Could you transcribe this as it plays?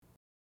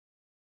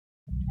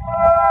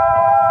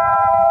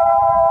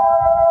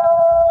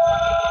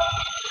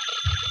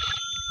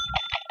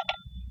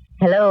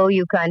Hello,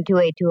 Yukon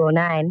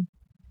 28209.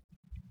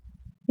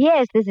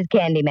 Yes, this is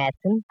Candy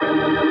Matson.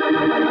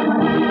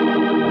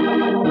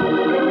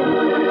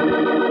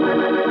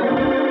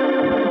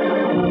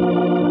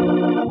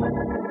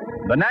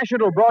 The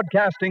National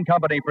Broadcasting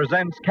Company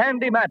presents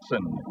Candy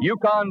Matson,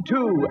 Yukon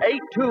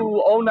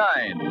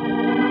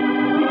 28209.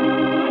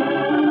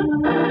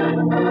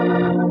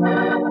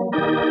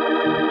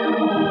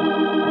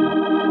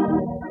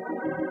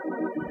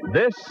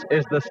 This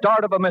is the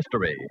start of a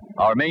mystery.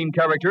 Our main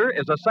character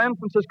is a San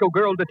Francisco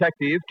girl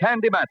detective,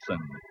 Candy Matson.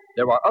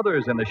 There are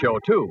others in the show,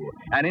 too.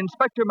 An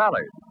Inspector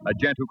Mallard, a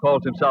gent who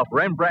calls himself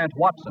Rembrandt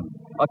Watson,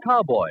 a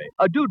cowboy,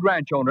 a dude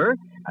ranch owner,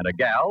 and a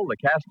gal the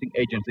casting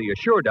agency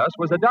assured us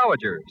was a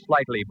dowager,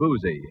 slightly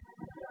boozy.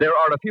 There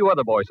are a few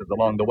other voices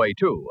along the way,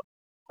 too.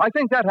 I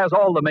think that has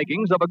all the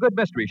makings of a good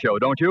mystery show,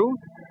 don't you?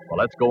 Well,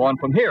 let's go on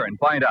from here and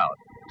find out.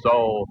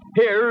 So,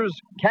 here's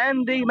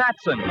Candy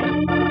Matson.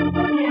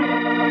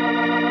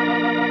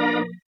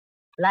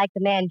 Like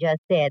the man just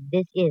said,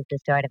 this is the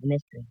start of a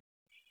mystery.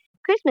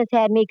 Christmas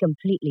had me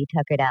completely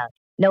tuckered out.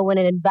 No one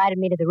had invited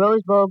me to the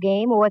Rose Bowl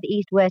game or what the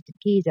East-West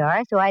Keys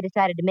are, so I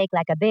decided to make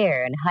like a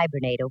bear and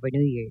hibernate over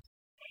New Year's.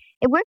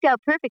 It worked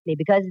out perfectly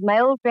because, as my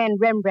old friend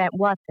Rembrandt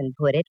Watson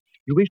put it,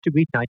 you wish to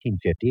greet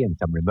 1950 in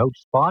some remote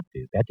spot?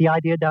 Is that the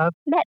idea, Dove?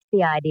 That's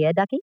the idea,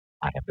 Ducky.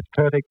 I have the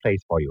perfect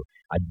place for you.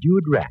 A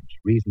dude ranch,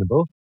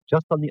 reasonable,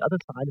 just on the other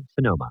side of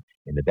Sonoma,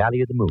 in the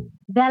Valley of the Moon.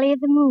 Valley of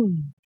the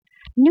Moon.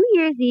 New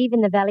Year's Eve in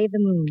the Valley of the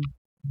Moon.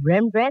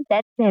 Rembrandt,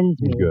 that sends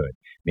me. Good.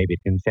 Maybe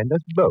it can send us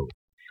both.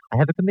 I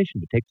have a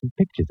commission to take some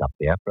pictures up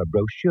there for a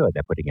brochure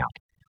they're putting out.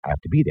 I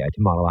have to be there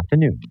tomorrow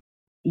afternoon.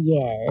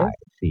 Yes? I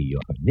see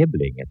you're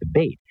nibbling at the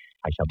bait.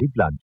 I shall be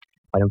blunt.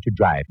 Why don't you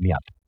drive me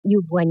up?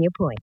 You've won your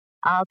point.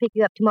 I'll pick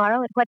you up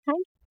tomorrow at what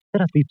time?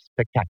 Let us be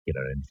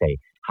spectacular and say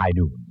high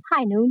noon.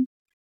 High noon.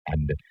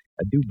 And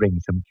do bring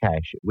some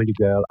cash, will you,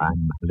 girl?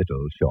 I'm a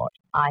little short.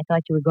 I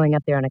thought you were going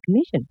up there on a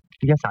commission.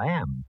 Yes, I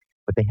am.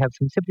 But they have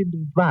some simply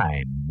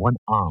divine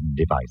one-arm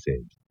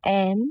devices.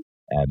 And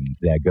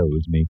there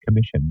goes me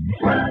commission.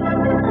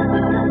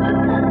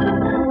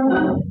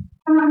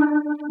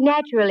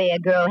 Naturally, a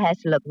girl has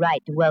to look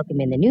right to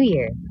welcome in the new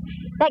year.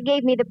 That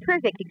gave me the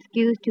perfect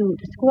excuse to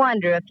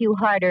squander a few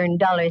hard-earned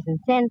dollars and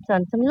cents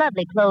on some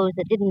lovely clothes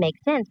that didn't make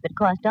sense but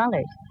cost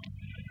dollars.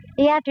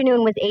 The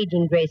afternoon was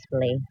aging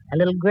gracefully, a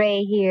little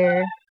gray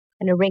here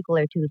and a wrinkle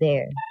or two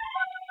there.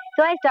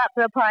 So I stopped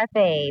for a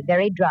parfait,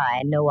 very dry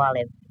and no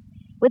olive.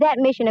 With that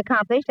mission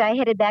accomplished, I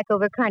headed back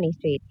over Kearny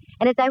Street,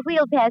 and as I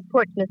wheeled past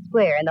Portsmouth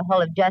Square and the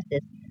Hall of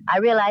Justice, I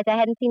realized I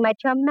hadn't seen my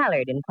chum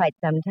Mallard in quite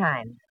some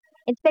time.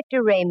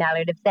 Inspector Ray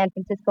Mallard of San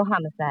Francisco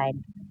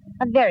Homicide.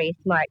 A very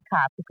smart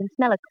cop who can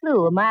smell a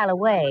clue a mile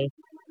away.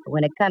 But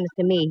when it comes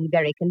to me, he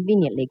very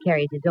conveniently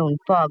carries his own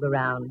fog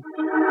around.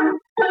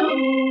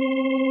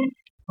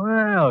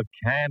 Well,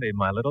 Candy,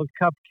 my little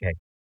cupcake.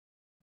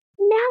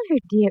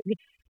 Mallard, dear,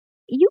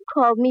 you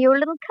called me your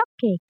little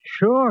cupcake.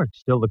 Sure, it's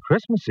still the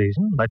Christmas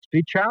season. Let's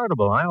be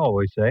charitable, I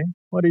always say.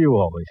 What do you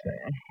always say?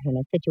 In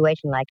a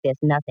situation like this,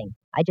 nothing.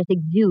 I just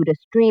exude a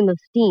stream of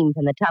steam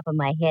from the top of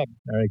my head.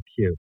 Very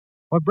cute.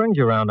 What brings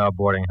you around our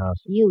boarding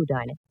house? You,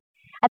 darn it.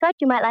 I thought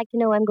you might like to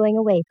know I'm going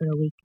away for a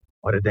week.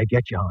 What did they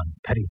get you on?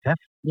 Petty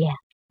theft? Yeah,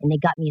 and they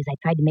got me as I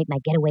tried to make my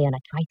getaway on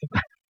a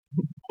tricycle.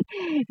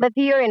 But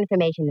for your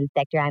information,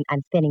 Inspector,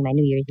 I'm spending my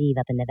New Year's Eve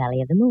up in the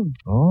Valley of the Moon.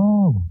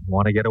 Oh,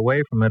 want to get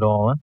away from it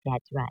all, huh?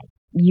 That's right.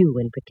 You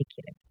in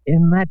particular.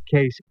 In that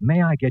case,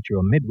 may I get you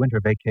a midwinter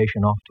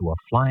vacation off to a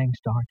flying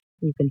start?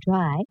 You can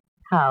try.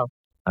 How?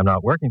 I'm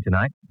not working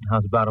tonight.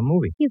 How's about a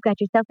movie? You've got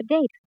yourself a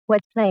date.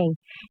 What's playing?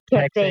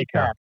 Tex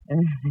A-Cup.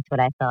 That's what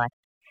I thought.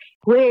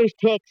 Where's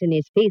Tex and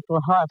his faithful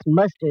horse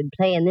Mustard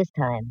playing this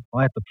time?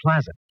 Oh, at the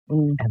Plaza.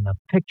 And the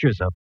picture's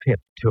a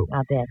pip, too.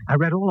 I'll bet. I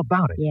read all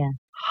about it. Yeah.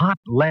 Hot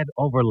lead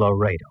over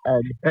Laredo.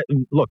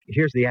 Look,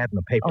 here's the ad in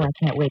the paper. Oh, I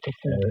can't wait to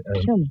see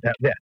it. Show me.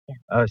 There. Yeah.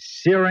 A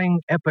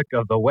searing epic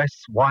of the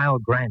West's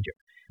wild grandeur.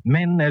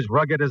 Men as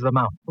rugged as the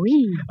mountains.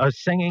 Wee. A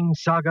singing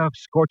saga of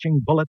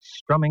scorching bullets,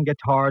 strumming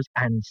guitars,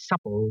 and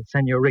supple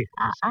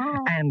senoritas.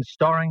 And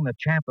starring the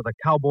champ of the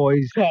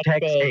Cowboys, Tex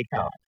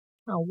A-Cup.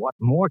 Now, what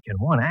more can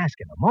one ask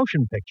in a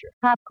motion picture?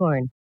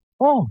 Popcorn.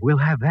 Oh, we'll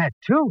have that,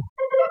 too.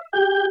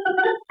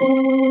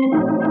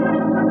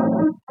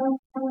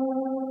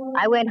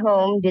 I went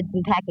home, did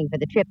some packing for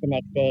the trip the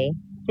next day,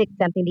 fixed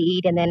something to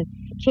eat, and then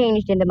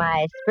changed into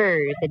my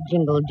spurs that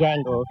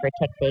jingle-jangle for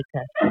Tex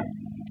A-Cup.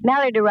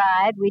 Mallard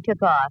arrived, we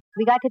took off.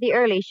 We got to the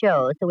early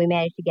show, so we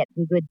managed to get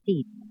some good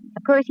seats.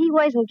 Of course, he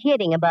wasn't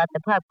kidding about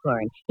the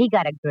popcorn. He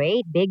got a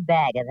great big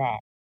bag of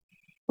that.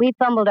 We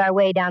fumbled our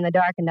way down the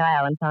darkened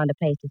aisle and found a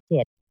place to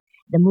sit.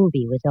 The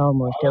movie was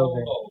almost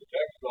over. Oh,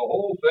 Tex, the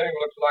whole thing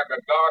looks like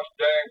a gosh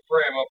dang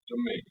frame up to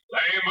me.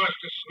 They must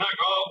have snuck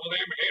off with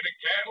them head of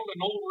cattle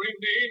and old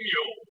Rindy and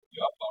you.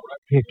 Yep, I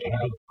reckon. Here,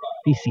 Candy.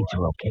 These seats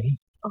are okay.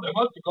 They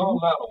must have gone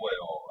that way,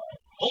 all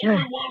right.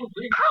 Sure. Only one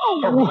thing.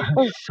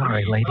 Oh,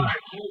 sorry, lady.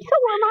 So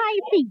am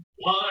I, Pete.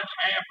 What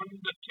happened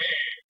to Tex?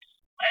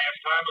 Last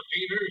time I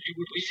seen her, she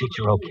was leaving. Seats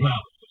are okay.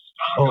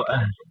 Oh,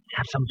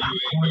 have some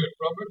popcorn?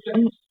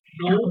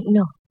 No.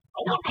 No. I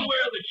wonder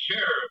where the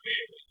sheriff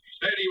is. He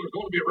said he was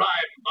going to be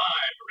riding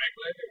by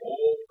directly.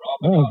 Oh,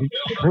 probably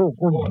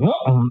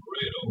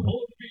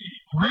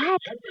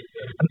What?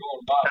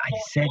 I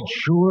said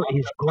sure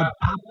is good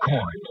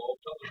popcorn.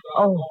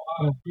 Oh.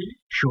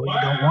 Sure you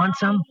don't want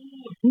some?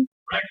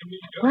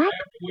 What?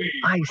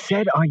 I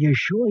said, are you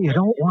sure you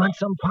don't want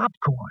some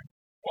popcorn?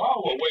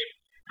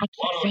 I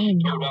keep saying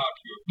no.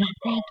 No,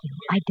 thank you.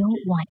 I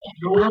don't want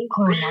any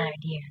popcorn, Mallard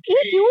dear.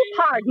 If you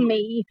pardon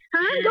me,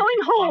 I'm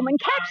going home and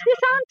catch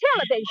this on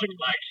television.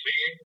 Like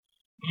saying,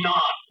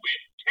 not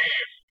with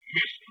Cass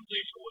missing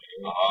this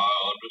way. I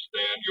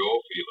understand your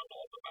feeling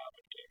on the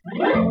matter.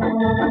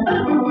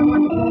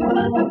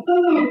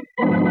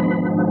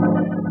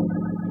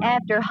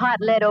 After Hot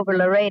Lead over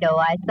Laredo,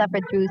 I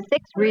suffered through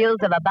 6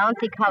 reels of a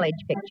bouncy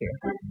college picture.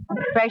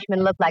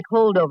 Freshmen looked like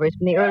holdovers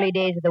from the early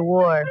days of the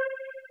war.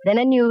 Then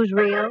a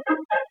newsreel,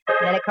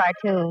 then a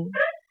cartoon,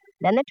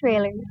 then the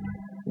trailers,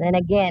 then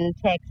again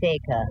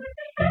Texaco.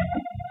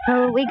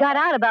 So we got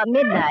out about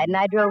midnight, and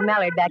I drove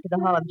Mallard back to the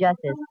Hall of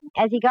Justice.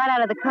 As he got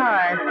out of the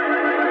car...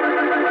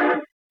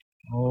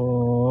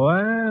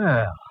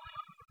 Well...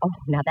 Oh,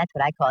 now that's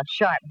what I call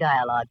sharp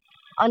dialogue.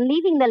 On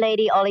leaving the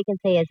lady, all he can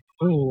say is,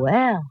 "Oh,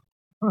 well."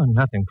 Oh,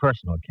 nothing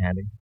personal,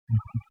 Candy.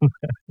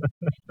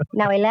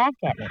 Now he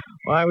laughed at me.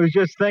 Well, I was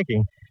just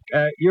thinking.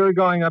 You're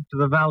going up to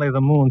the Valley of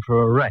the Moon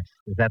for a rest.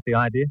 Is that the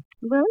idea?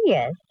 Well,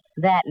 yes.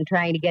 That and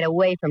trying to get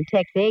away from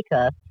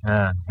Texaco.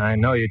 I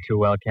know you too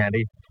well,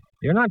 Candy.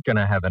 You're not going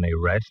to have any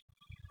rest.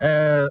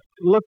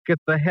 Look at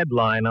the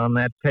headline on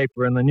that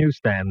paper in the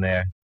newsstand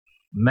there.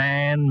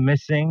 Man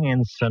missing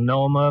in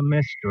Sonoma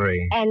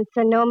mystery. And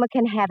Sonoma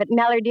can have it.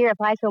 Mallard, dear, if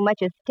I so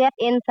much as step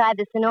inside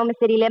the Sonoma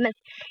city limits,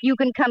 you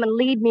can come and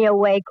lead me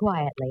away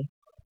quietly.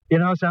 You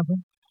know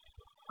something?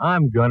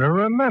 I'm going to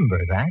remember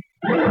that.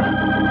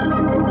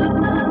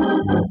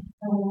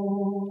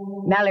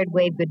 Mallard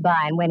waved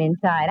goodbye and went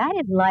inside. I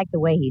didn't like the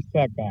way he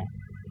said that.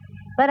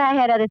 But I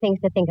had other things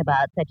to think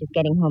about, such as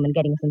getting home and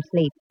getting some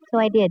sleep. So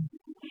I did.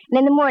 And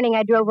in the morning,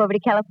 I drove over to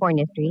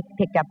California Street,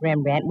 picked up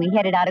Rembrandt. We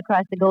headed out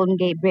across the Golden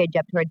Gate Bridge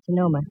up toward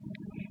Sonoma.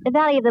 The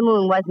Valley of the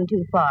Moon wasn't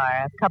too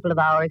far, a couple of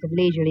hours of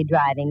leisurely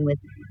driving with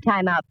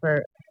time out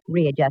for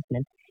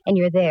readjustment. And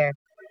you're there.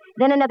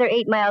 Then another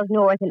 8 miles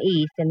north and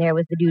east, and there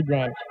was the Dude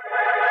Ranch.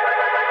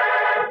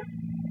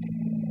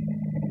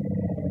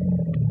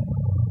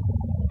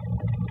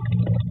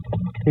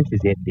 This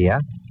is it, dear.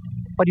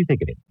 What do you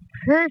think of it?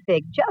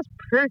 Perfect, just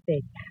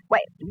perfect. Why,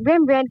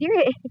 Rembrandt,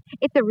 dear,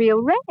 it's a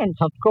real ranch.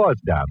 Of course,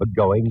 Dove, a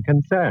going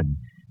concern.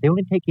 They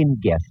only take in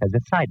guests as a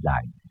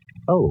sideline.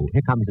 Oh,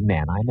 here comes a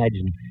man. I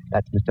imagine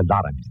that's Mr.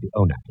 Lawrence, the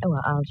owner. Oh,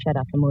 well, I'll shut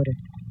off the motor.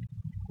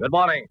 Good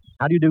morning.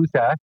 How do you do,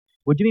 sir?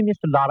 Would you be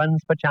Mr.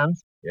 Lawrence,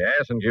 perchance?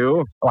 Yes, and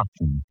you?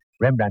 Watson,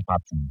 Rembrandt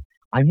Watson.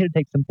 I'm here to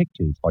take some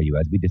pictures for you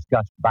as we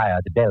discussed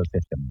via the Dell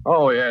system.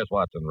 Oh, yes,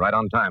 Watson. Right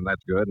on time.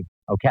 That's good.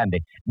 Oh,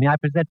 Candy, may I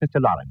present Mr.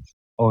 Lawrence,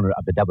 owner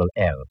of the Double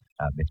L,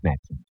 Miss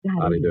Matson.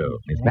 How do you do?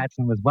 Miss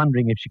Matson was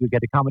wondering if she could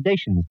get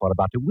accommodations for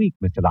about a week,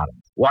 Mr.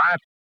 Lawrence. What?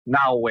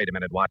 Now, wait a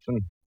minute,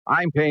 Watson.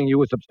 I'm paying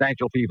you a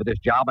substantial fee for this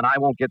job, and I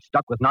won't get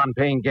stuck with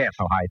non-paying guests.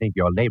 Oh, I think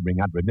you're laboring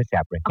under a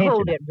misapprehension.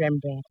 Hold it,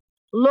 Rembrandt.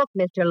 Look,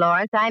 Mr.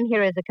 Lawrence, I'm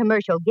here as a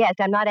commercial guest.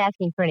 I'm not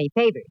asking for any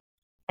favors.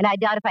 And I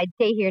doubt if I'd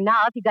stay here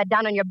now if you got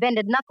down on your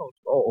bended knuckles.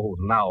 Oh,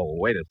 now,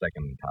 wait a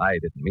second. I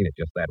didn't mean it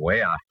just that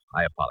way.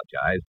 I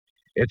apologize.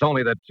 It's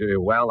only that,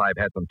 I've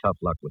had some tough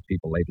luck with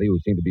people lately who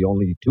seem to be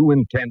only too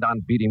intent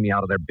on beating me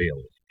out of their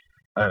bills.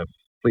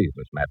 Please,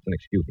 Miss Matson,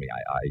 excuse me.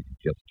 I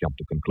just jumped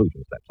to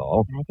conclusions, that's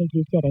all. I think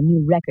you set a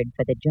new record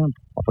for the jump.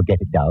 Oh, forget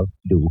it, Dove.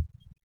 Do.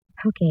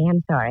 Okay,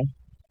 I'm sorry.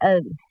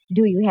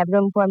 Do you have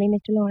room for me,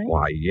 Mr. Lawrence?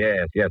 Why,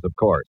 yes, of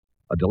course.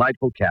 A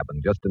delightful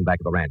cabin just in back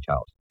of the ranch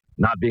house.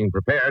 Not being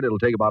prepared, it'll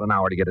take about an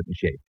hour to get it in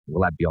shape.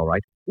 Will that be all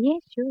right?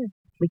 Yes, sure.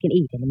 We can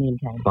eat in the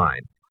meantime.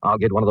 Fine. I'll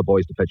get one of the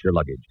boys to fetch your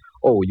luggage.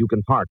 Oh, you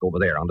can park over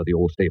there under the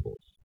old stables.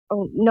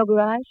 Oh, no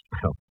garage?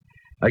 Well,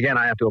 again,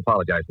 I have to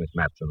apologize, Miss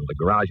Matson. The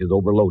garage is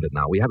overloaded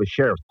now. We have a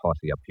sheriff's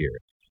posse up here.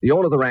 The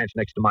owner of the ranch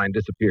next to mine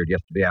disappeared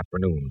yesterday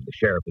afternoon. The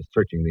sheriff is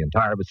searching the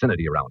entire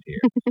vicinity around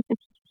here.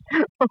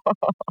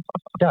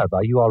 Dove,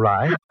 are you all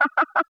right?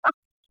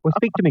 Well,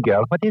 speak to me,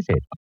 girl. What is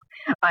it?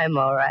 I'm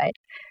all right.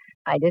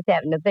 I just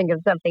happened to think of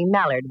something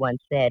Mallard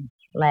once said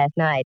last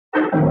night.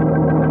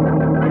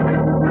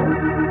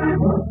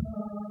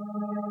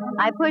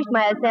 I pushed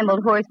my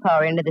assembled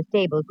horsepower into the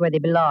stables where they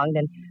belonged,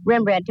 and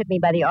Rembrandt took me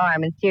by the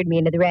arm and steered me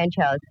into the ranch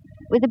house.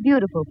 It was a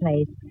beautiful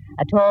place,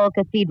 a tall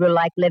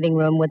cathedral-like living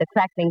room with a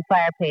crackling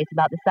fireplace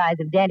about the size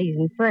of Dante's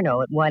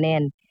Inferno at one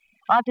end.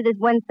 Off to this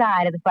one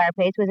side of the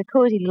fireplace was a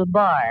cozy little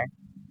bar.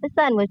 The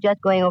sun was just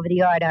going over the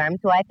yardarm,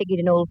 so I figured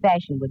an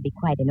old-fashioned would be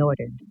quite in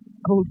order.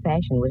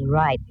 Old-fashioned was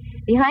right.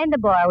 Behind the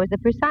bar was the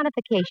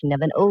personification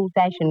of an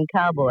old-fashioned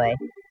cowboy.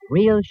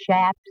 Real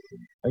chaps,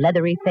 a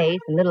leathery face,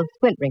 and little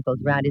squint wrinkles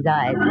around his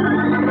eyes.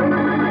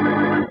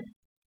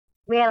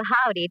 Well,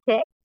 howdy,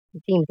 Tex.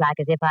 It seems like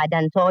as if I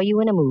done saw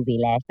you in a movie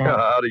last night.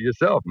 Howdy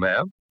yourself,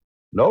 ma'am.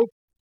 Nope.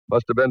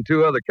 Must have been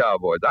two other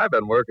cowboys. I've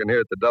been working here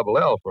at the Double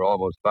L for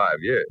almost 5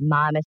 years.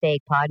 My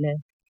mistake, partner.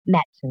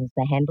 Matson's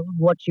the handle.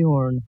 What's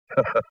yourn?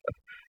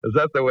 Is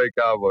that the way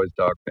cowboys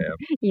talk, ma'am?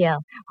 Yeah,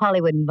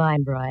 Hollywood and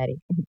Vine variety.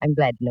 I'm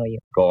glad to know you.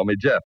 Call me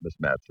Jeff, Miss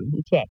Matson.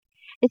 Check.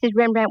 This is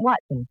Rembrandt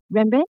Watson.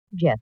 Rembrandt,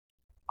 Jeff.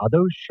 Are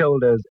those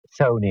shoulders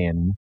sewn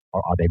in,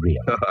 or are they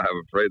real?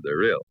 I'm afraid they're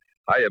real.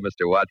 Hiya,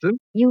 Mr. Watson.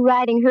 You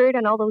riding herd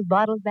on all those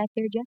bottles back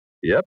there, Jeff?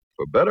 Yep,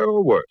 for better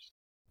or worse.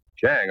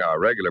 Chang, our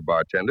regular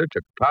bartender,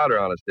 took powder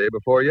on us day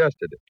before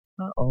yesterday.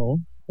 Uh-oh.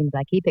 Seems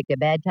like he picked a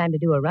bad time to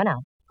do a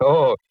run-out.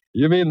 Oh,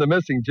 you mean the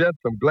missing gent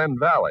from Glen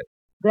Valley?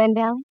 Glen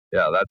Valley?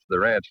 Yeah, that's the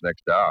ranch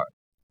next to ours.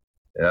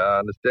 Yeah, I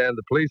understand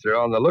the police are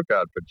on the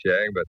lookout for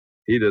Chang, but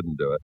he didn't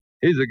do it.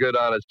 He's a good,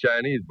 honest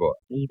Chinese boy.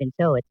 Even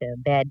so, it's a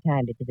bad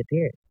time to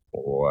disappear.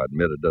 Oh, I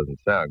admit it doesn't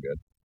sound good.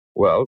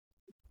 Well,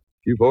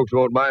 if you folks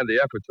won't mind the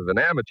efforts of an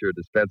amateur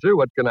dispenser,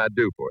 what can I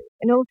do for you?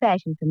 An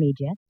old-fashioned for me,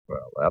 Jeff.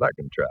 Well, that I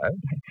can try.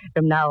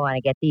 From now on,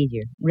 it gets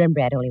easier.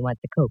 Rembrandt only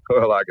wants the Coke.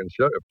 Well, I can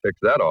fix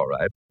that all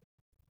right.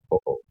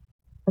 Uh-oh.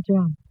 What's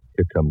wrong?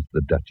 Here comes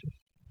the Duchess.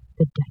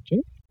 The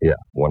Duchess? Yeah,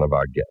 one of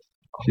our guests.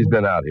 She's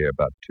been out here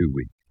about 2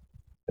 weeks,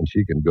 and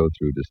she can go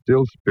through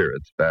distilled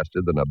spirits faster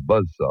than a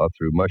buzzsaw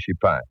through mushy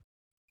pine.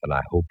 And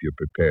I hope you're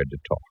prepared to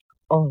talk.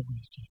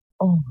 Always, Jeff.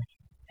 Always.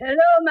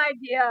 Hello, my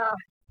dear.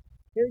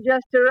 You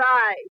just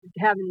arrived,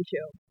 haven't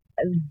you?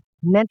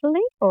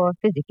 Mentally or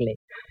physically?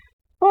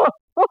 Oh,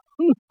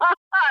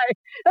 my!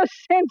 A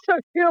sense of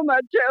humor,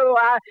 too.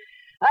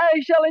 I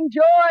shall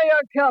enjoy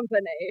your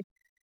company.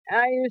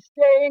 Are you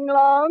staying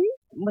long?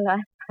 Well,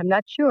 I'm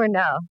not sure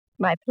now.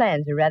 My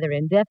plans are rather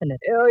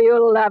indefinite. Oh,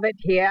 you'll love it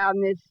here,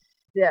 Miss...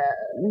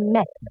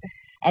 Matson.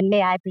 And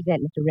may I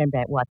present Mr.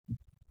 Rembrandt Watson?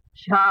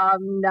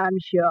 Charmed, I'm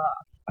sure.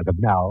 As of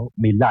now,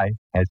 me life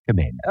has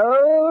commenced.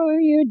 Oh,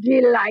 you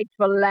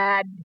delightful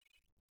lad.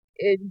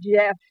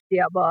 Jeff,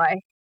 dear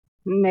boy,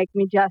 make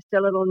me just a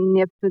little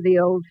nip of the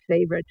old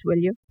favorite, will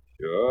you?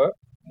 Sure.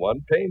 One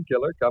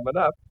painkiller coming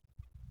up.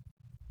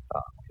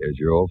 Here's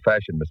your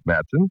old-fashioned, Miss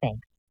Matson.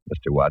 Thanks.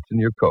 Mr. Watson,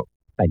 your coat.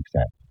 Thanks,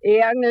 sir.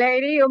 Young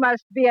lady, you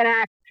must be an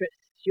actress.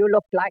 You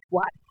look like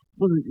one.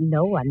 Well,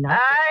 no, I'm not.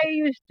 I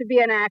used to be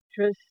an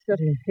actress, a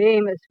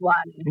famous one.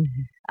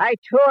 Mm-hmm. I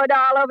toured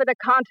all over the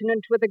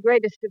continent with the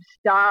greatest of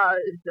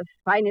stars, the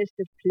finest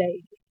of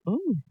plays.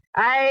 Mm.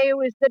 I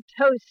was the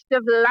toast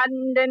of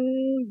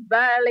London,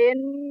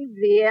 Berlin,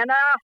 Vienna.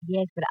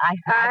 Yes, but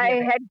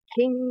I had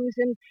kings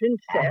and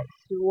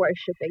princesses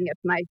worshipping at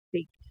my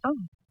feet. Oh.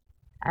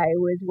 I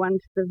was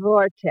once the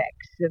vortex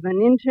of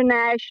an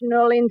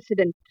international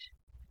incident.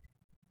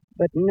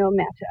 But no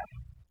matter.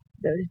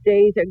 Those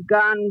days are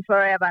gone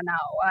forever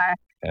now.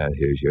 And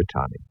here's your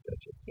tonic,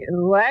 Duchess.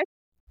 What?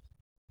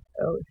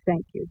 Oh,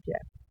 thank you,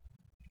 Jeff.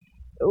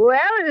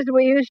 Well, as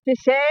we used to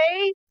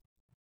say,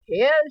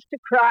 here's to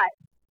crime.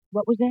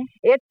 What was that?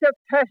 It's a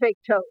perfect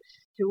toast.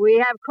 We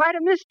have quite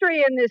a mystery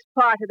in this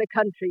part of the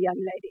country, young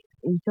lady.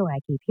 And so I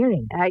keep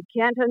hearing. I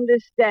can't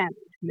understand.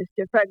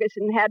 Mr.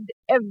 Ferguson had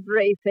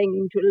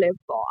everything to live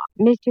for.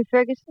 Mr.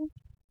 Ferguson?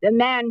 The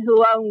man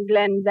who owned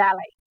Glen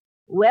Valley.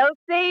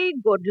 Wealthy,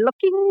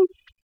 good-looking,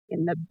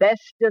 in the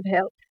best of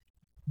health.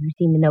 You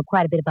seem to know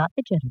quite a bit about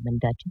the gentleman,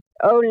 Duchess.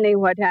 Only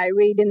what I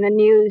read in the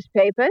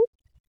newspapers,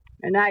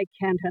 and I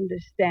can't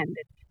understand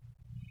it.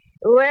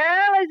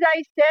 Well, as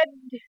I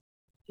said,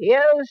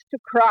 here's to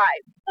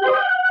crime.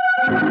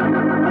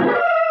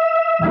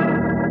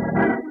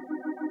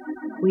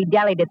 We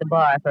dallied at the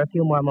bar for a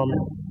few more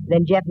moments.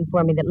 Then Jeff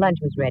informed me that lunch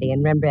was ready,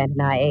 and Rembrandt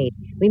and I ate.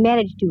 We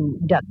managed to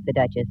duck the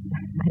Duchess.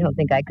 I don't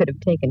think I could have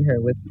taken her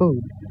with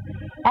food.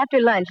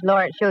 After lunch,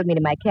 Lawrence showed me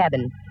to my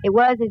cabin. It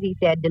was, as he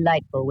said,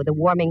 delightful, with a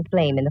warming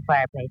flame in the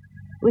fireplace.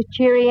 It was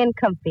cheery and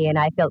comfy, and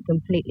I felt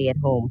completely at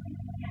home.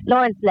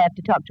 Lawrence left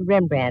to talk to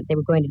Rembrandt. They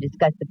were going to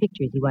discuss the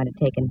pictures he wanted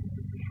taken.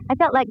 I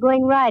felt like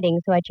going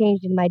riding, so I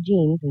changed into my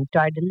jeans and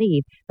started to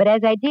leave. But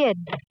as I did...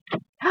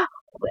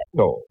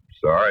 Oh,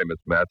 sorry, Miss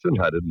Matson.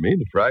 I didn't mean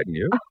to frighten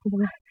you. Oh,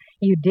 well,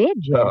 you did,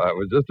 Jeff. I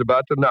was just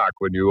about to knock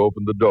when you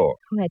opened the door.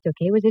 Oh, that's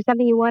okay. Was there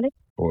something you wanted?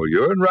 Well,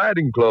 you're in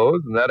riding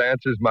clothes, and that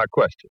answers my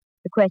question.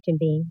 The question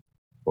being?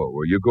 Well,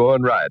 were you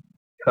going riding?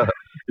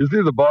 You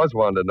see, the boss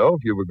wanted to know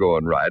if you were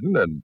going riding,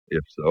 and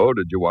if so,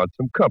 did you want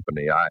some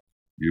company? I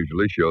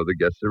usually show the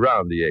guests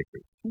around the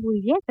acres. Well,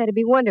 yes, that'd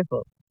be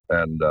wonderful.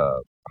 And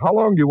how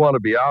long do you want to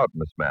be out,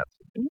 Miss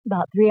Matson?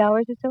 About 3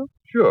 hours or so.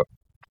 Sure.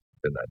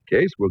 In that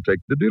case, we'll take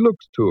the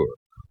deluxe tour,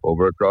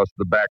 over across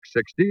the back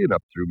 60 and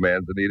up through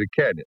Manzanita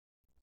Canyon.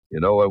 You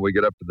know, when we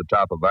get up to the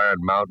top of Iron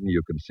Mountain,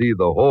 you can see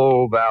the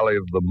whole Valley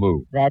of the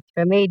Moon. That's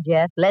for me,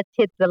 Jeff. Let's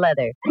hit the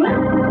leather.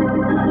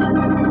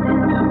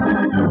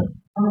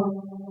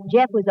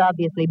 Jeff was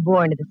obviously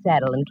born to the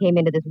saddle and came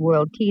into this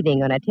world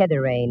teething on a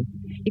tether rein.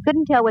 You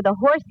couldn't tell where the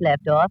horse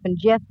left off, and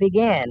Jeff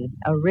began,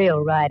 a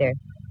real rider.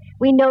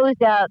 We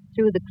nosed out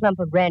through the clump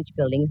of ranch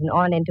buildings and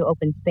on into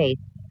open space.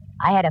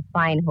 I had a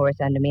fine horse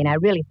under me, and I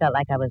really felt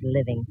like I was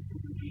living.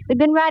 We'd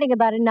been riding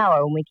about an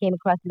hour when we came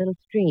across a little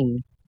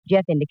stream.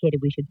 Jeff indicated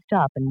we should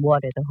stop and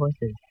water the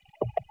horses.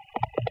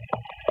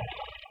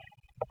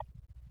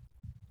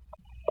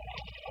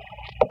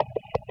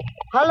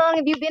 How long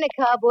have you been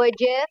a cowboy,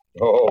 Jeff?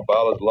 Oh,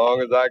 about as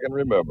long as I can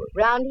remember.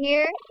 Round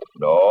here?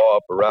 No,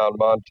 up around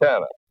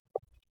Montana.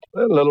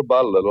 Then little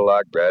by little,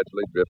 I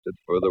gradually drifted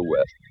further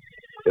west.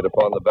 Hit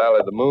upon the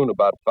Valley of the Moon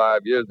about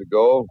 5 years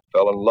ago.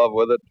 Fell in love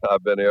with it.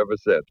 I've been here ever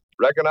since.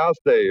 Reckon I'll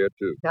stay here,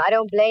 too. No, I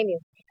don't blame you.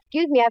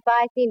 Excuse me if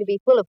I seem to be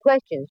full of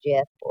questions,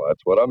 Jeff. Well,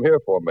 that's what I'm here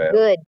for, ma'am.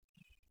 Good.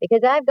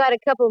 Because I've got a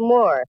couple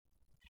more.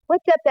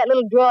 What's up that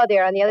little draw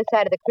there on the other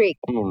side of the creek?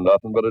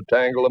 Nothing but a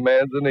tangle of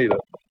manzanita,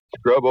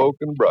 scrub oak,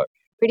 and brush.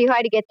 Pretty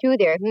hard to get through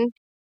there,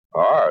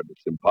 Hard.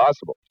 It's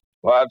impossible.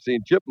 Well, I've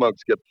seen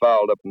chipmunks get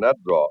fouled up in that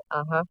draw.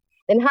 Uh-huh.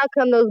 Then how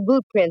come those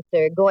boot prints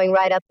are going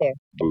right up there?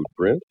 Boot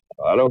prints?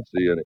 I don't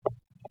see any.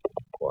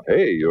 Well,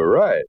 hey, you're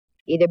right.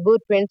 Either boot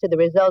prints or the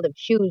result of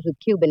shoes with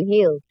Cuban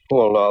heels.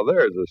 Well, now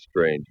there's a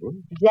strange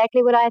one.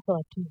 Exactly what I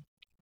thought, too.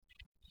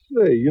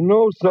 Say, you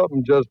know,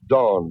 something just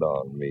dawned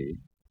on me.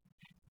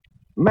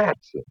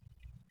 Matson.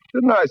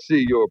 Didn't I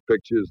see your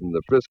pictures in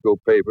the Frisco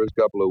papers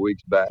a couple of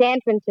weeks back? San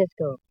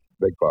Francisco.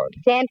 Beg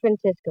pardon? San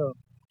Francisco.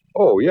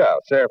 Oh, yeah,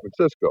 San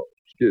Francisco.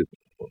 Excuse me.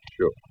 Well,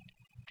 sure.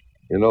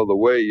 You know, the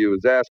way you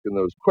was asking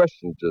those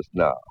questions just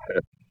now,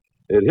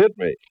 it hit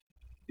me.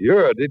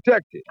 You're a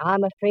detective.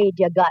 I'm afraid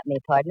you got me,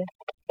 partner.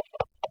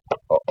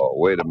 Uh-oh,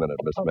 wait a minute,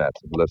 Miss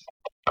Matson. Listen.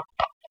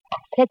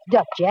 Let's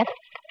duck, Jeff.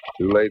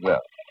 Too late now.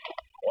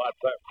 What's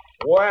that?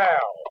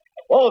 Well,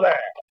 whoa there.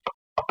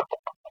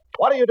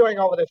 What are you doing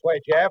over this way,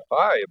 Jeff?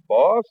 Hi,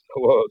 boss.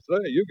 Well,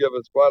 say, you give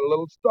us quite a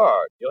little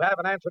start. You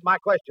haven't answered my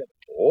question.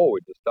 Oh, we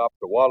just stopped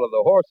to water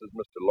the horses,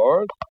 Mr.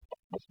 Lawrence.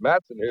 Miss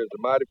Matson here's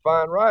a mighty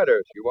fine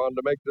rider. She wanted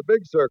to make the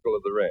big circle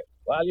of the ranch.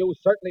 Well, you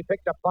certainly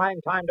picked a fine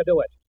time to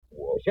do it.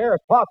 Whoa. The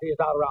sheriff's posse is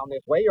out around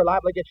this way. You're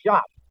liable to get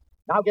shot.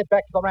 Now get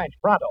back to the ranch,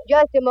 pronto.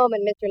 Just a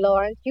moment, Mr.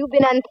 Lawrence. You've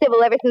been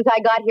uncivil ever since I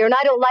got here, and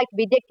I don't like to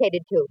be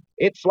dictated to.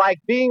 It's like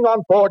being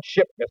on board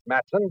ship, Miss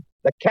Matson.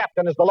 The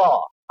captain is the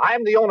law.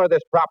 I'm the owner of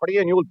this property,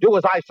 and you'll do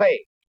as I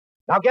say.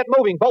 Now get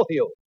moving, both of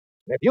you.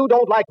 And if you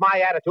don't like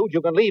my attitude,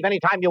 you can leave any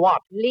time you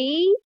want.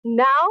 Leave?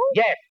 Now?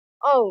 Yes.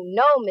 Oh,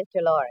 no,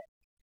 Mr. Lawrence.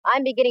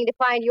 I'm beginning to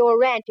find your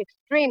ranch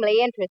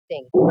extremely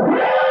interesting.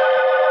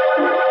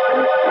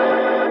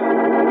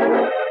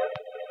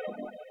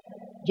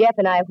 Jeff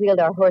and I wheeled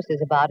our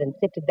horses about and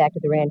sifted back to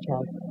the ranch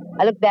house.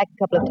 I looked back a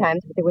couple of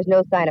times, but there was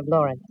no sign of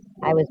Lawrence.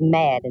 I was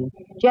mad, and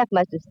Jeff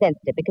must have sensed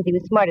it because he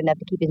was smart enough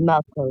to keep his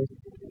mouth closed.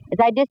 As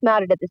I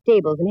dismounted at the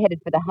stables and headed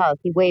for the house,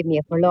 he waved me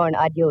a forlorn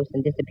adios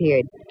and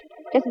disappeared.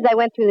 Just as I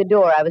went through the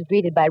door, I was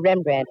greeted by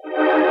Rembrandt.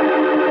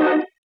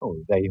 Oh,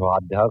 there you are,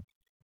 Dove.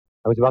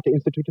 I was about to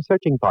institute a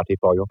searching party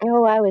for you.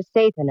 Oh, I was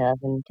safe enough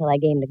until I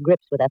came to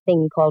grips with a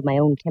thing called my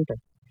own temper.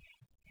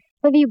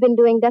 What have you been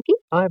doing, Ducky?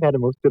 I've had a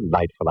most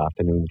delightful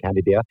afternoon,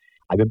 Candy dear.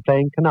 I've been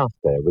playing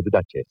canasta with the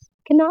Duchess.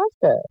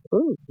 Canasta?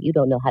 Ooh, you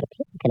don't know how to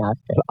play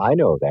canasta. I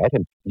know that,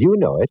 and you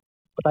know it,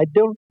 but I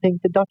don't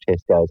think the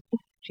Duchess does.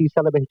 She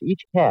celebrates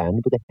each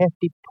hand with a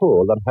hefty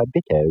pull on her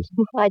bitters.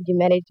 How'd you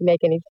manage to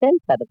make any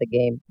sense out of the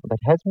game? That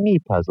has me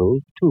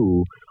puzzled,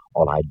 too.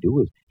 All I do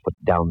is put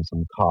down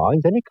some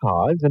cards, any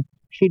cards, and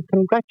she'd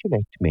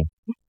congratulate me.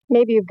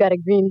 Maybe you've got a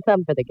green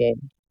thumb for the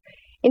game.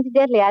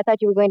 Incidentally, I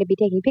thought you were going to be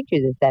taking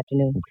pictures this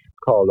afternoon.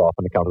 Called off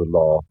on account of the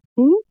law.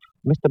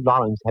 Mr.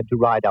 Lawrence had to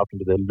ride out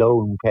into the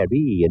lone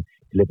prairie and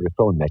deliver a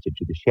phone message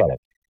to the sheriff.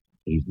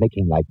 He's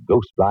making like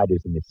ghost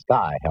riders in the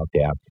sky out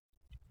there.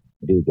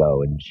 Do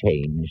go and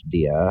change,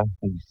 dear.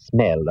 You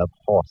smell of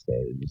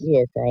horses.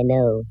 Yes, I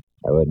know.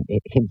 Oh, and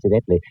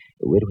incidentally,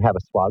 we're to have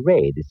a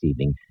soiree this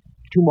evening.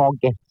 2 more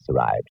guests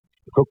arrived.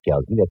 The cook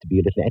tells me there's to be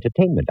a little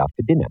entertainment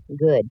after dinner.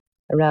 Good.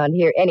 Around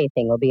here,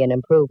 anything will be an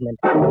improvement.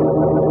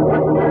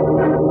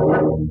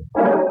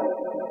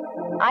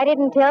 I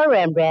didn't tell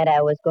Rembrandt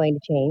I was going to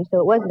change,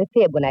 so it wasn't a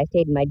fib when I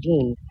stayed in my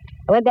jeans.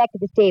 I went back to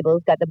the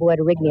stables, got the boy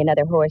to rig me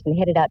another horse, and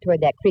headed out toward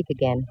that creek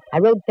again. I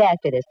rode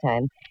faster this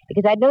time,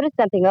 because I'd noticed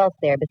something else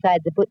there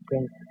besides the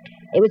footprints.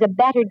 It was a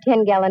battered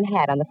 10-gallon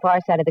hat on the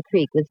far side of the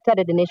creek with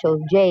studded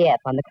initials JF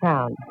on the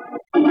crown.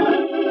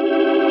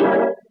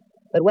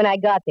 But when I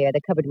got there,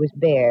 the cupboard was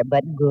bare,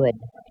 but good.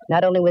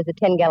 Not only was the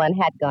 10-gallon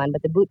hat gone,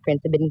 but the boot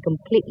prints had been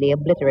completely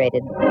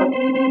obliterated.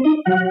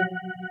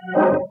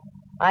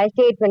 I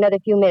stayed for another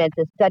few minutes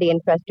of study and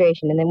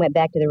frustration and then went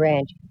back to the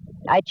ranch.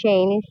 I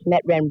changed,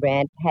 met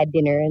Rembrandt, had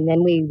dinner, and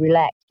then we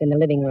relaxed in the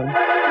living room.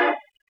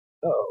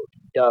 Oh,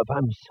 Dove,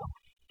 I'm so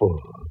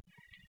full.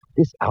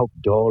 This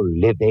outdoor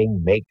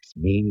living makes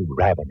me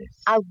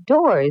ravenous.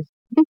 Outdoors?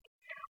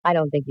 I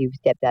don't think you've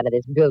stepped out of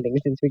this building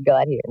since we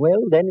got here. Well,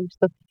 then it's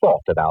the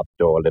thought of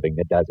outdoor living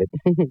that does it.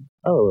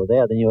 Oh,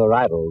 there are the new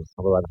arrivals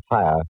over by the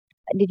fire.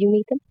 Did you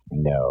meet them?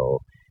 No.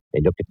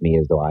 They looked at me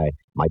as though I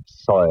might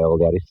soil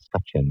their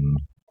escutcheon,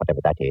 whatever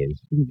that is.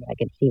 I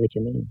can see what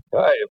you mean.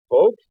 Hi,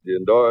 folks. Do you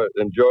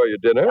enjoy your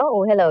dinner?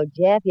 Oh, hello,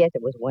 Jeff. Yes,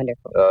 it was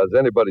wonderful. Has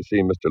anybody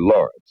seen Mr.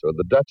 Lawrence or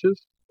the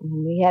Duchess?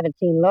 We haven't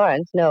seen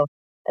Lawrence, no.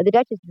 The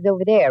Duchess is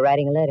over there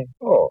writing a letter.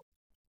 Oh.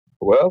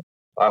 Well,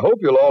 I hope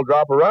you'll all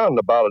drop around in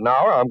about an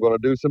hour. I'm going to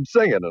do some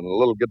singing and a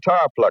little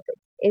guitar plucking.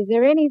 Is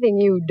there anything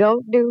you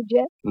don't do,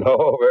 Jeff?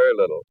 No, very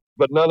little.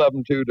 But none of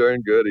them too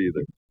darn good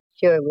either.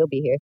 Sure, we'll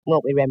be here.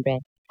 Won't we,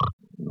 Rembrandt?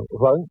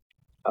 What?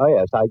 Oh,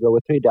 yes, I go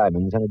with 3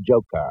 diamonds and a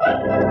joker.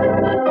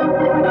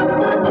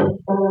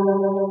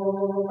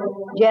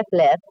 Jeff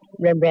left,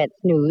 Rembrandt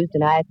snoozed,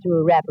 and I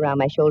threw a wrap around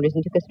my shoulders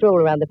and took a stroll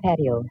around the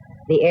patio.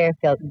 The air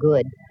felt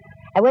good.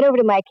 I went over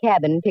to my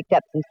cabin, picked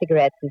up some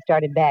cigarettes, and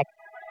started back.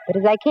 But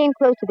as I came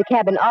close to the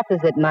cabin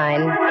opposite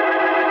mine...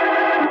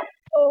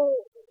 Oh!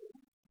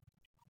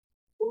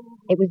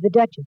 It was the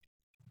Duchess.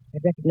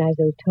 I'd recognize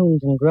those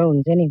tones and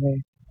groans anywhere.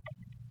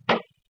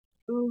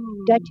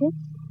 Duchess?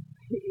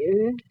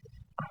 Yes?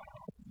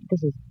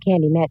 This is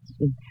Candy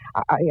Matson.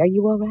 Are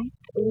you all right?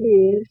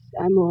 Yes,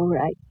 I'm all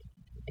right.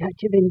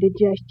 Touch of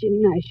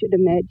indigestion, I should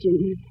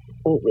imagine.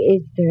 Oh,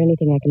 is there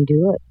anything I can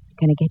do?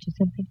 Can I get you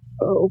something?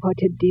 Oh,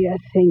 what a dear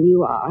thing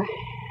you are.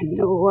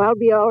 No, I'll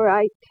be all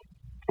right.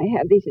 I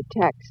have these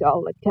attacks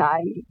all the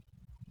time.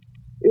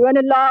 You run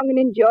along and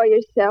enjoy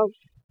yourself.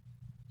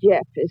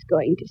 Jeff is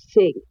going to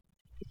sing.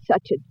 He's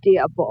such a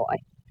dear boy.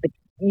 But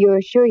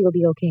you're sure you'll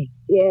be okay?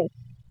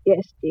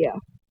 Yes, dear.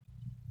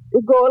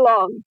 You go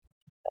along.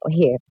 Oh,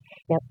 here.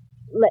 Now,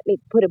 let me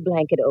put a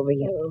blanket over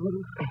you.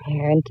 Oh.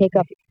 Here, and take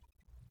off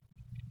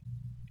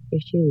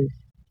your shoes.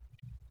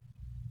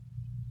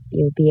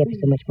 You'll be ever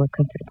so much more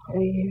comfortable.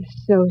 Oh, you're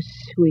so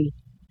sweet.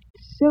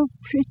 So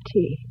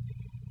pretty.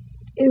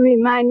 You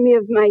remind me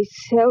of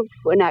myself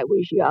when I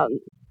was young.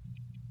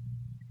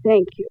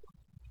 Thank you.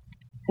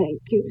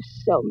 Thank you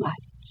so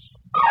much.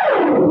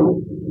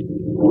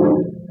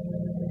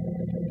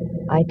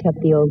 I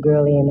tucked the old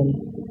girl in and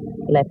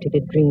left her to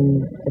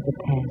dreams of the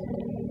past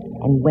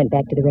and went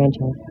back to the ranch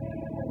house.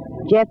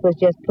 Jeff was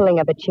just pulling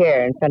up a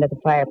chair in front of the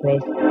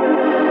fireplace.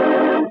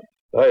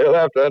 Now, you'll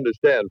have to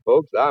understand,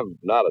 folks, I'm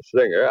not a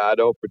singer. I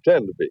don't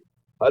pretend to be.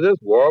 I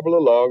just warble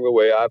along the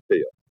way I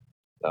feel.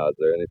 Now, is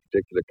there any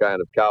particular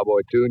kind of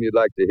cowboy tune you'd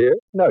like to hear?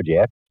 No,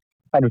 Jeff.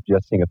 Why don't you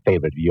just sing a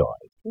favorite of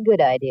yours?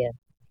 Good idea.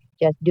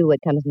 Just do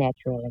what comes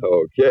naturally.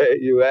 Okay,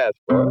 you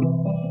asked for it.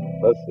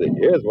 Let's see.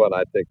 Here's one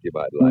I think you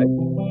might like.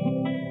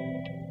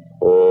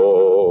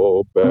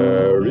 Oh,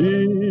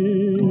 bury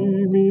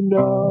me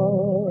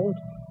not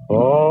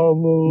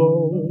on the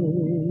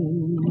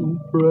lone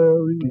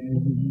prairie,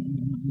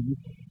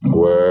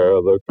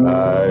 where the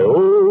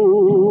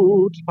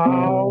coyotes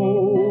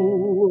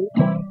howl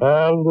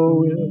and the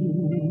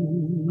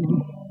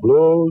wind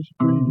blows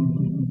free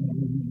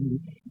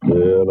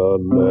in a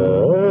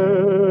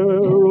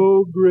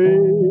narrow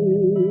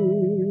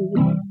grave,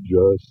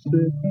 just 6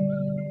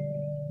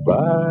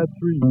 by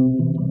 3.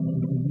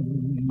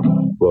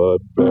 But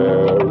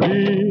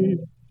bury...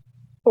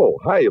 Oh,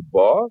 hiya,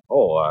 boss.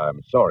 Oh,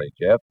 I'm sorry,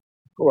 Jeff.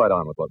 Go right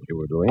on with what you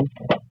were doing.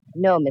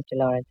 No, Mr.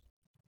 Lawrence.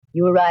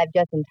 You arrived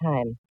just in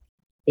time.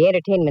 The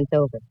entertainment's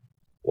over.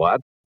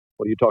 What?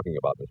 What are you talking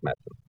about, Miss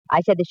Matson?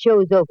 I said the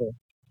show's over.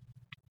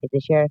 Is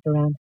the sheriff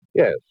around?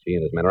 Yes, he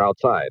and his men are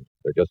outside.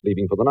 They're just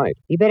leaving for the night.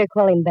 You better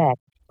call him back,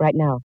 right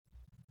now.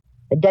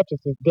 The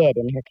Duchess is dead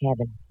in her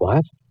cabin.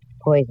 What?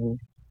 Poisoned.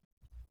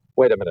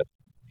 Wait a minute.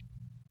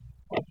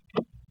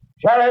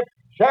 Sheriff!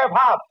 Sheriff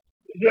Hobbs!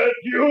 Is that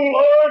you,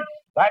 Lord?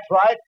 That's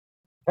right.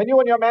 Can you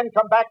and your men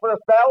come back for a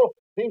spell?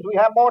 Seems we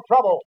have more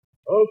trouble.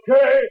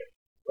 Okay.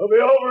 We'll be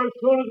over as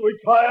soon as we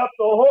tie up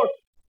the horse.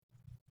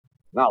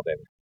 Now then,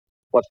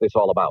 what's this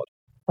all about?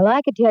 Well,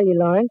 I could tell you,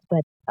 Lawrence,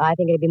 but I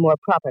think it'd be more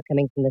proper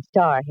coming from the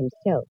star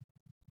himself.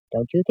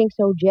 Don't you think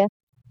so, Jeff?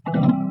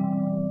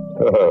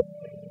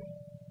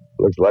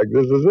 Looks like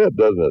this is it,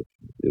 doesn't it?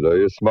 You know,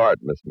 you're smart,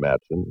 Miss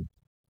Matson.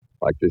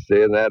 Like they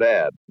say in that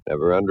ad,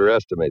 never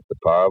underestimate the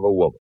power of a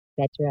woman.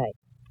 That's right.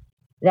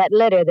 That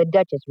letter the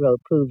Duchess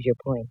wrote proves your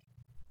point.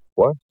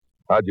 What?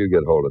 How'd you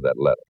get hold of that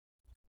letter?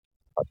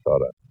 I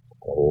thought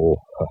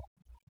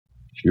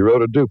she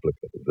wrote a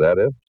duplicate. Is that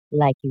it?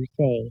 Like you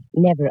say,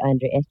 never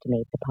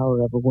underestimate the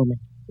power of a woman.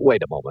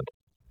 Wait a moment.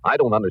 I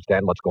don't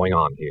understand what's going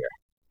on here.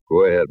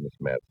 Go ahead, Miss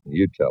Matson.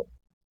 You tell me.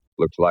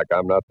 Looks like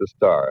I'm not the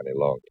star any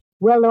longer.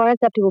 Well,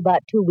 Lawrence, up to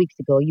about 2 weeks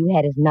ago, you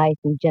had as nice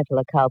and gentle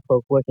a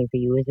cowpoke working for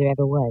you as there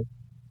ever was.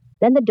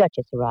 Then the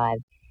Duchess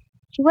arrived.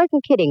 She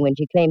wasn't kidding when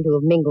she claimed to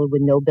have mingled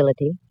with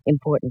nobility,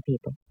 important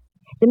people.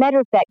 As a matter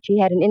of fact, she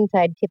had an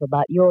inside tip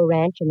about your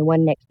ranch and the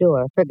one next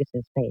door,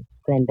 Ferguson's place,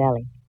 Glen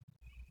Valley.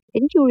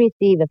 Didn't you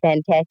receive a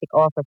fantastic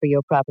offer for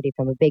your property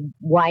from a big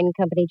wine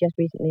company just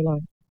recently,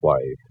 Lawrence? Why,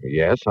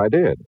 yes, I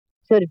did.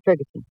 So did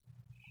Ferguson.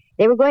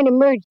 They were going to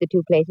merge the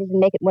two places and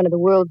make it one of the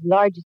world's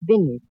largest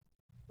vineyards.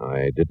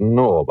 I didn't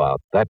know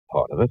about that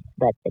part of it.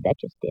 But the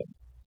Duchess did.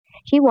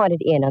 She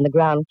wanted in on the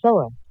ground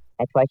floor.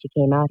 That's why she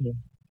came out here.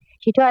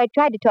 She tried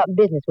to talk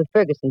business with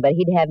Ferguson, but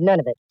he'd have none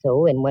of it.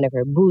 So, in one of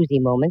her boozy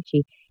moments,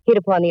 she hit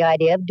upon the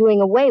idea of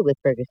doing away with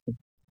Ferguson.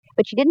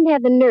 But she didn't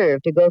have the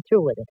nerve to go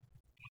through with it.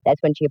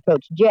 That's when she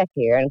approached Jeff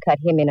here and cut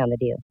him in on the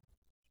deal.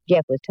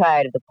 Jeff was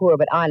tired of the poor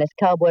but honest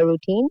cowboy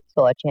routine,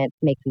 saw a chance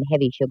to make some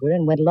heavy sugar,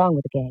 and went along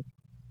with the gag.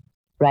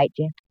 Right,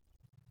 Jeff?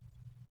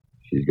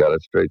 She's got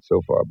it straight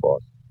so far,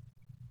 boss.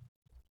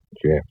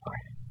 Jeff,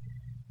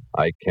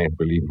 I can't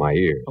believe my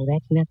ears. Oh,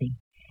 that's nothing.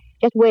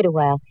 Just wait a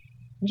while.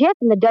 Jeff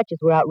and the Duchess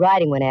were out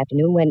riding one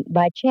afternoon when,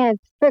 by chance,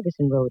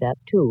 Ferguson rode up,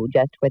 too,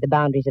 just where the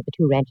boundaries of the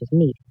two ranches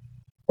meet.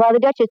 While the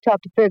Duchess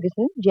talked to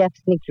Ferguson, Jeff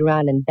sneaked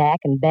around and back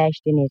and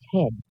bashed in his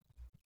head.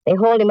 They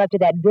hauled him up to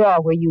that draw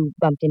where you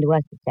bumped into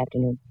us this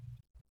afternoon.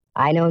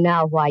 I know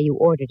now why you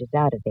ordered us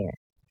out of there.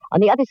 On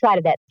the other side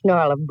of that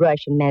snarl of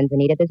brush in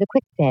Manzanita, there's a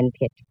quicksand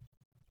pit.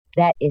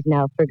 That is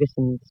now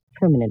Ferguson's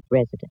permanent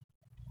residence.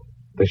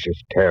 This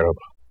is terrible.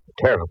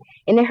 Terrible.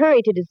 In a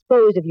hurry to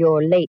dispose of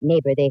your late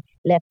neighbor, they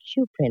left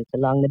shoe prints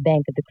along the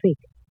bank of the creek.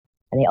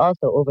 And they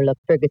also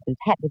overlooked Ferguson's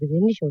hat with his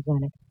initials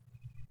on it.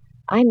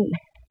 I'm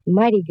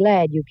mighty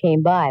glad you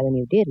came by when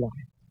you did, Laura.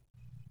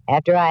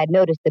 After I had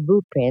noticed the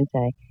boot prints,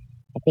 I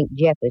think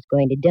Jeff was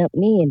going to dump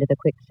me into the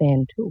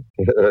quicksand, too.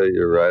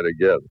 You're right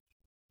again.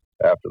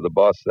 After the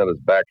boss sent us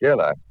back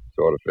in, I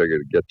sort of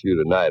figured to get you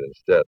tonight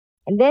instead.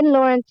 And then,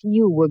 Lawrence,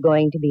 you were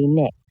going to be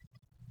next.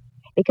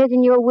 Because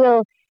in your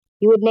will,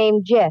 you would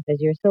name Jeff as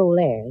your sole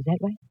heir. Is that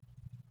right?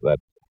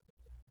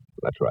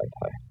 That's right.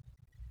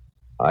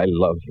 I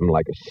loved him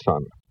like a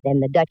son. Then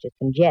the Duchess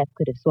and Jeff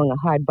could have swung a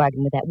hard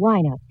bargain with that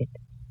wine outfit.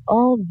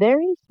 All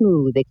very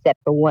smooth, except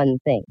for one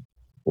thing.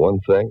 One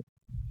thing?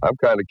 I'm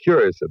kind of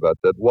curious about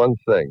that one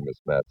thing, Miss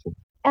Matson.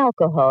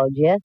 Alcohol,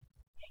 Jeff.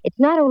 It's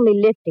not only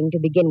lifting to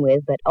begin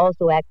with, but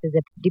also acts as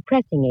a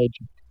depressing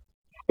agent.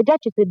 The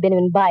Duchess had been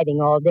imbibing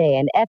all day,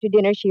 and after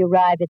dinner she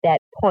arrived at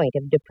that point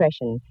of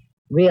depression,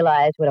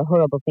 realized what a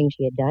horrible thing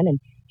she had done, and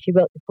she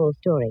wrote the full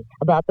story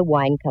about the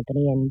wine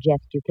company and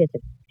Jeff's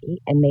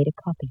duplicity and made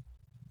a copy.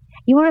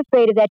 You were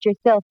afraid of that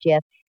yourself,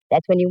 Jeff.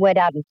 That's when you went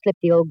out and slipped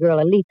the old girl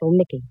a lethal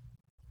Mickey.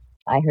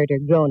 I heard her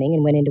groaning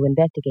and went in to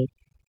investigate.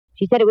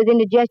 She said it was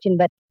indigestion,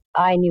 but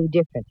I knew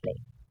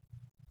differently.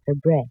 Her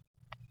breath.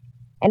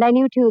 And I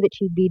knew, too, that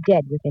she'd be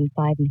dead within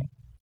 5 minutes.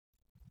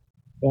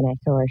 Then I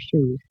saw her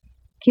shoes,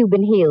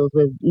 Cuban heels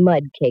with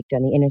mud caked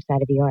on the inner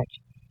side of the arch.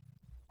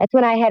 That's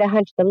when I had a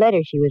hunch the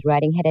letter she was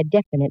writing had a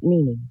definite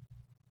meaning.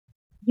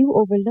 You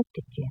overlooked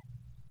it, Jeff.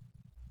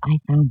 I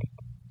found it.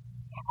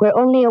 Where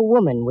only a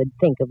woman would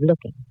think of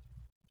looking.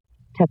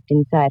 Tucked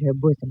inside her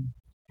bosom.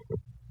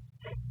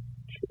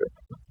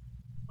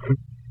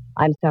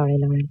 I'm sorry,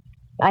 Lawrence.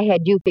 I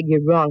had you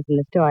figured wrong from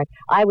the start.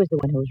 I was the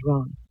one who was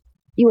wrong.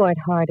 You aren't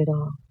hard at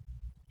all.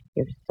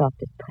 You're soft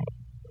as putty.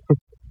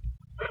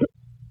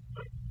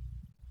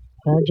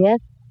 Well, Jeff,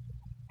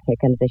 here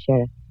comes the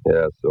sheriff.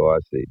 Yeah, so I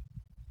see.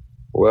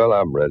 Well,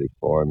 I'm ready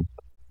for him.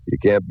 You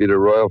can't beat a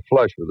royal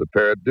flush with a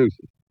pair of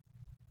deuces.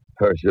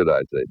 Or should I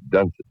say,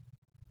 dunces.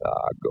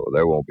 Go.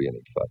 There won't be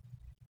any fuss.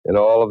 And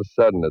all of a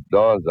sudden, it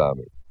dawns on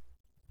me.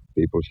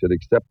 People should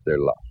accept their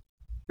lot.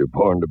 If you're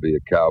born to be a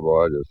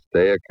cowboy, just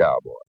stay a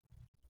cowboy.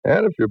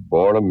 And if you're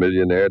born a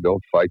millionaire,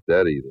 don't fight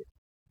that either.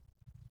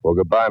 Well,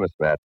 goodbye, Miss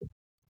Matson.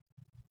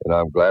 And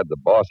I'm glad the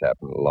boss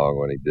happened along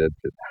when he did,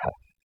 because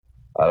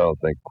I don't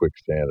think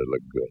quicksand would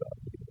look good on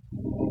me.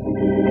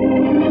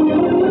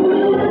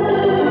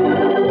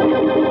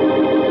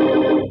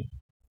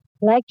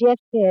 Like Jeff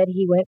said,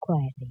 he went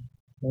quietly.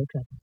 No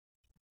trouble.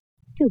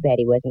 Too bad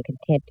he wasn't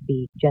content to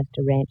be just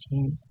a ranch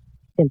hand,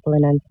 simple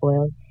and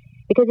unspoiled.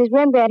 Because as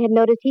Rembrandt had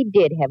noticed, he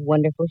did have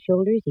wonderful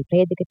shoulders. He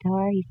played the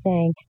guitar, he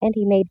sang, and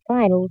he made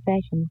fine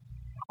old-fashioned.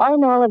 All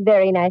in all, a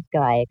very nice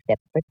guy,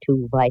 except for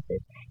 2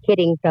 vices,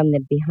 hitting from the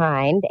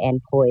behind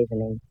and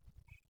poisoning.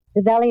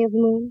 The Valley of the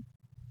Moon?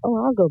 Oh,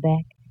 I'll go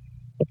back.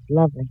 It's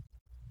lovely.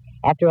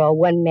 After all,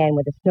 one man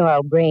with a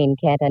snarled brain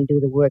can't undo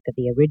the work of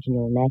the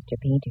original master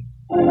painter.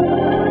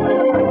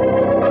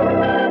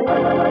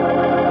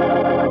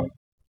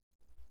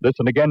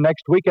 Listen again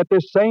next week at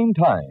this same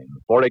time.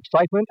 For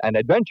excitement and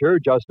adventure,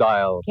 just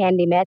dial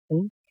Candy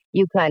Matson,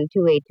 Yukon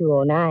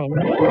 28209.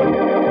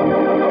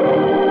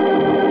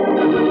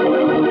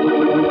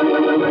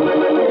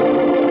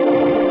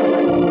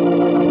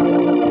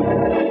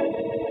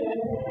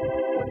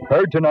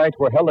 Heard tonight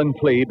were Helen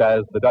Klebe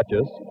as the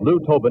Duchess, Lou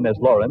Tobin as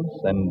Lawrence,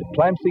 and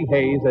Clancy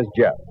Hayes as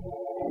Jeff.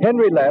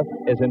 Henry Leff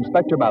is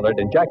Inspector Mallard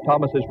and Jack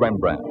Thomas as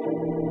Rembrandt.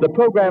 The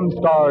program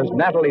stars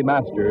Natalie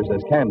Masters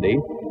as Candy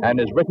and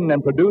is written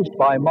and produced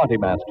by Monty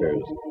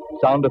Masters.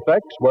 Sound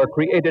effects were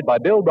created by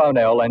Bill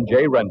Brownell and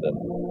Jay Rendon.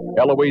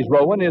 Eloise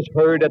Rowan is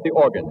heard at the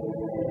organ.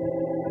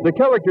 The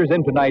characters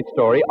in tonight's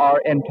story are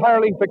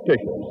entirely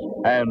fictitious,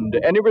 and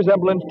any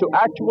resemblance to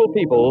actual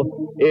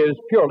people is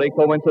purely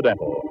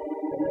coincidental.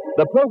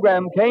 The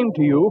program came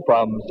to you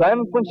from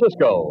San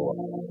Francisco.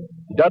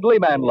 Dudley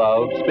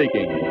Manlove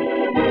speaking.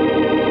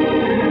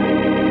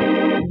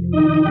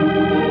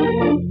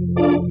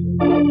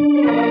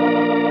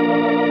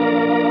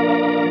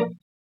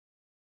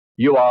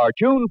 You are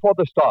tuned for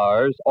the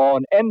stars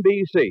on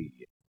NBC.